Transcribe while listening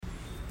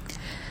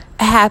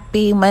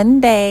Happy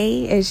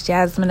Monday. It's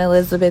Jasmine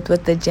Elizabeth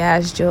with the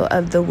Jazz Jewel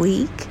of the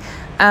Week.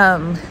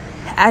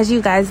 As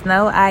you guys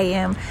know, I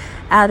am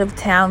out of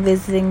town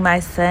visiting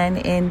my son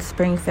in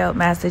Springfield,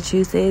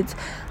 Massachusetts.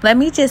 Let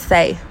me just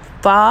say,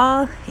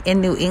 fall in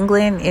New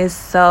England is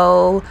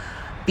so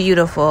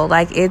beautiful.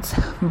 Like, it's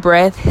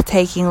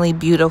breathtakingly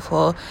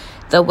beautiful.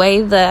 The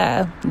way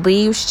the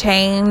leaves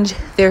change,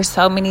 there's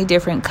so many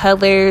different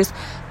colors.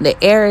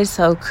 The air is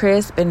so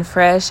crisp and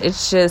fresh.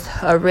 It's just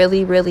a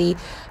really, really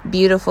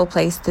beautiful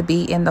place to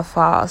be in the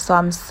fall. So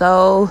I'm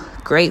so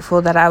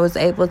grateful that I was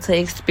able to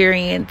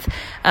experience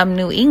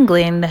New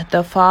England,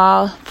 the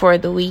fall, for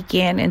the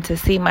weekend, and to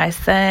see my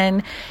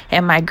son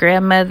and my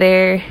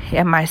grandmother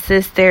and my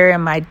sister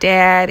and my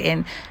dad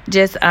and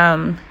just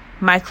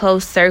my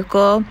close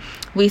circle.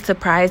 We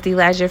surprised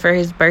Elijah for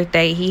his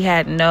birthday. He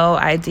had no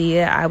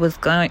idea I was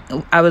going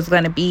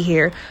to be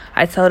here.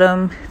 I told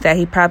him that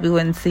he probably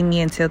wouldn't see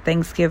me until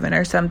Thanksgiving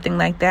or something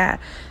like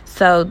that.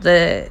 So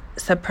the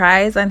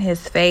surprise on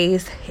his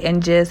face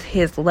and just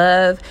his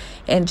love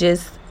and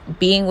just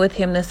being with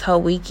him this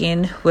whole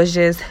weekend was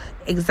just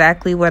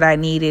exactly what I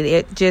needed.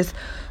 It just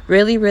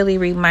really, really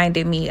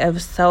reminded me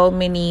of so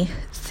many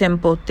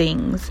simple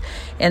things.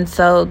 And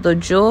so the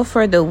jewel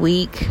for the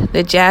week,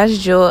 the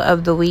jazz jewel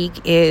of the week,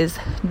 is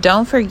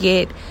don't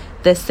forget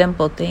the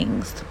simple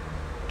things.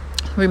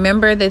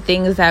 Remember the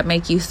things that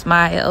make you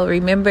smile.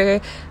 Remember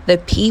the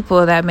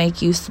people that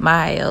make you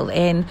smile,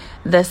 and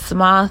the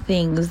small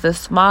things, the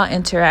small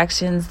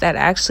interactions that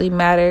actually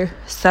matter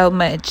so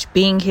much.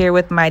 Being here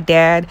with my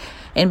dad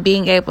and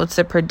being able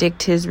to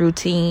predict his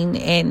routine,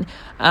 and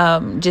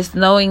just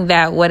knowing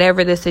that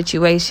whatever the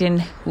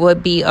situation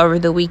would be over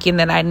the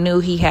weekend, that I knew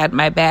he had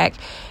my back.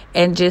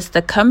 And just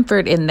the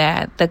comfort in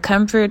that, the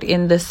comfort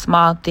in the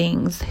small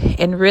things,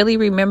 and really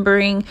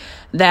remembering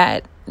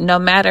that no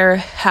matter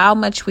how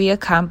much we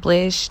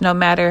accomplish, no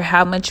matter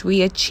how much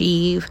we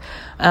achieve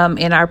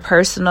in our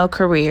personal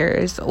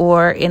careers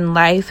or in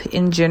life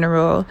in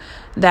general,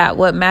 that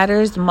what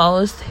matters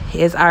most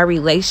is our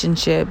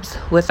relationships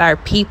with our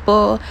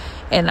people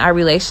and our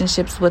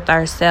relationships with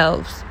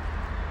ourselves.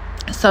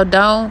 So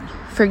don't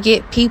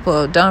forget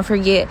people. Don't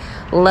forget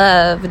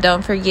love.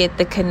 Don't forget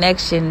the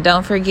connection.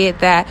 Don't forget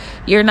that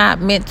you're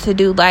not meant to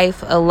do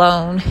life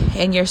alone.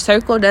 And your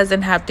circle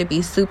doesn't have to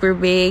be super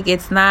big.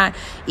 It's not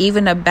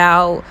even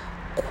about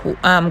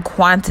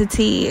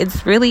quantity.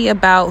 It's really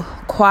about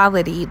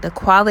quality, the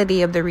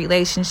quality of the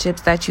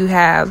relationships that you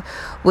have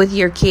with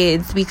your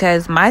kids.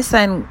 Because my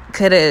son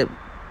could have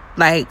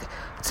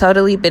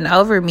totally been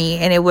over me,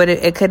 and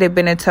it could have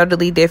been a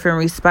totally different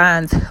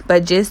response.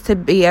 But just to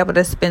be able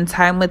to spend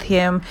time with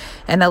him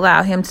and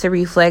allow him to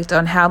reflect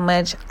on how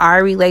much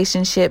our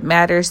relationship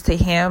matters to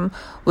him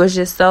was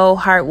just so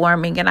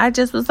heartwarming. And I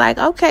just was like,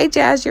 okay,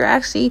 Jazz, you're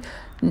actually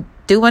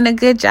doing a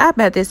good job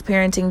at this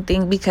parenting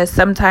thing, because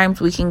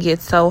sometimes we can get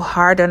so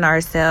hard on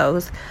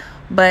ourselves.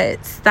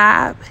 But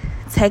stop,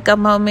 take a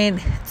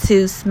moment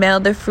to smell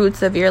the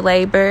fruits of your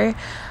labor,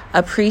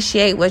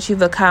 appreciate what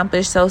you've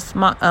accomplished so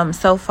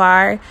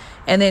far,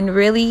 and then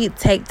really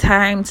take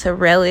time to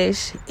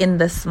relish in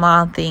the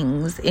small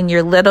things, in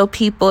your little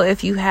people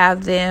if you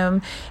have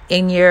them,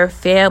 in your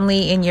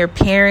family, in your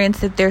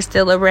parents if they're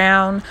still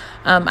around.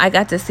 I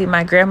got to see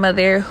my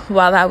grandmother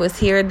while I was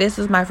here. This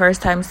is my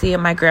first time seeing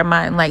my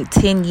grandma in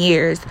 10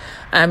 years.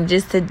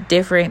 Just the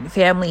different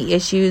family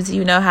issues.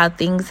 You know how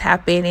things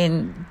happen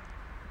in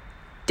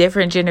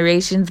different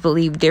generations,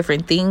 believe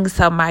different things.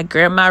 So my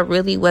grandma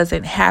really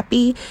wasn't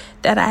happy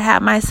that I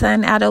had my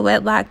son out of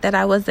wedlock, that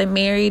I wasn't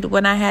married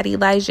when I had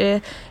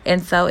Elijah.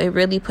 And so it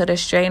really put a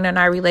strain on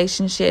our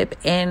relationship.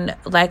 And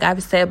like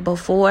I've said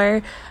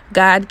before,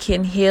 God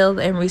can heal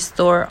and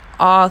restore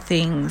all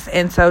things.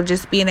 And so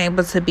just being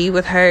able to be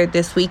with her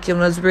this weekend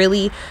was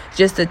really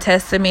just a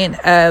testament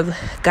of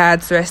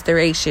God's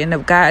restoration,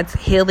 of God's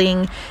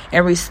healing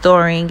and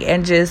restoring,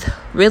 and just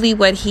really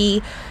what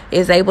he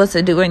is able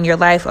to do in your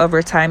life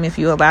over time if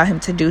you allow him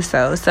to do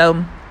so.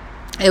 So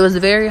it was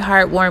very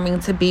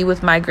heartwarming to be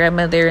with my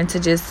grandmother and to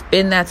just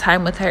spend that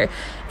time with her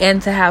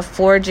and to have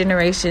 4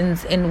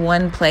 generations in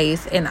one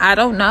place. And I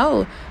don't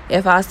know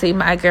if I'll see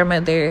my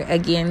grandmother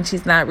again.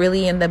 She's not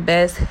really in the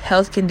best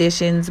health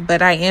conditions,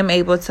 but I am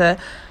able to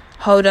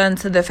hold on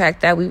to the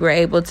fact that we were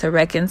able to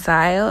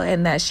reconcile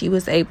and that she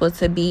was able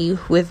to be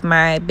with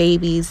my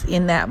babies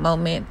in that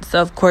moment. So,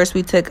 of course,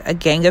 we took a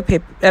gang of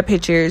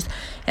pictures,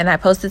 and I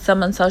posted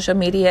some on social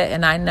media,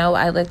 and I know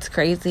I looked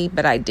crazy,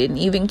 but I didn't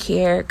even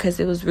care because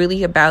it was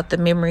really about the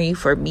memory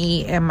for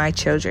me and my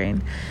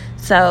children.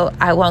 So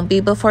I won't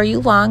be before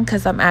you long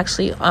because I'm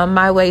actually on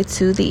my way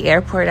to the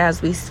airport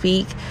as we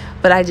speak.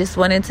 But I just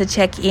wanted to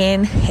check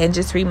in and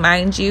just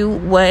remind you,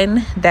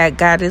 1, that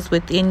God is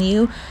within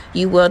you.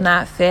 You will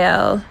not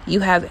fail.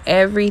 You have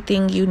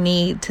everything you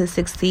need to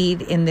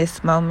succeed in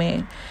this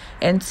moment.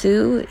 And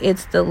 2,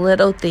 it's the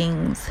little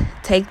things.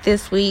 Take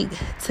this week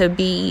to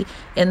be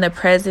in the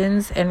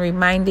presence and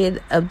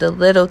reminded of the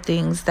little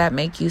things that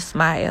make you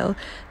smile,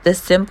 the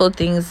simple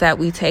things that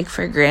we take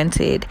for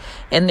granted,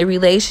 and the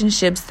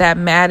relationships that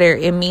matter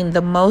and mean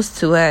the most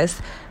to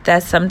us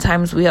that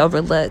sometimes we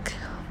overlook.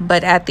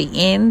 But at the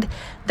end,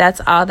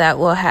 that's all that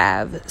we'll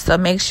have. So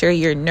make sure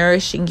you're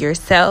nourishing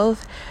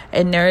yourself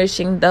and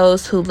nourishing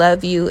those who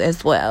love you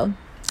as well.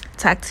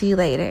 Talk to you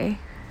later.